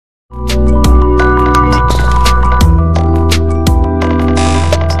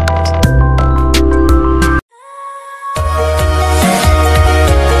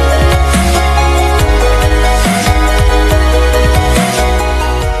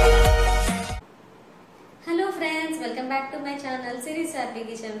Channel series happy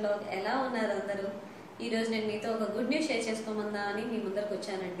kitchen లో ఎలా ఉన్నారు అందరూ? ఈ రోజు నేను మీతో ఒక గుడ్ న్యూస్ షేర్ చేసుకోమందా అని మీ ముందరకు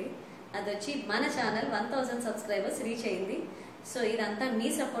వచ్చానండి. అది వచ్చి మన ఛానల్ 1000 సబ్స్క్రైబర్స్ రీచ్ అయింది. సో ఇదంతా మీ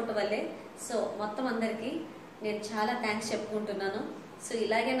సపోర్ట్ వల్లే. సో మొత్తం అందరికి నేను చాలా థ్యాంక్స్ చెప్పుకుంటున్నాను. సో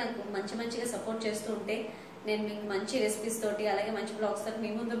ఇలాగే నాకు మంచిగా సపోర్ట్ చేస్తూ ఉంటే నేను మీకు మంచి రెసిపీస్ తోటి అలాగే మంచి బ్లాగ్స్ తోటి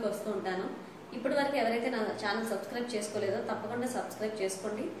మీ ముందుకు వస్తూ ఉంటాను. ఇప్పటి వరకు ఎవరైతే నా ఛానల్ సబ్స్క్రైబ్ చేసుకోలేదో తప్పకుండా సబ్స్క్రైబ్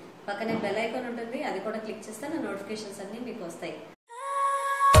చేసుకోండి. పక్కనే బెల్ ఐకాన్ ఉంటుంది, అది కూడా క్లిక్ చేస్తే నా నోటిఫికేషన్స్ అన్ని మీకు వస్తాయి.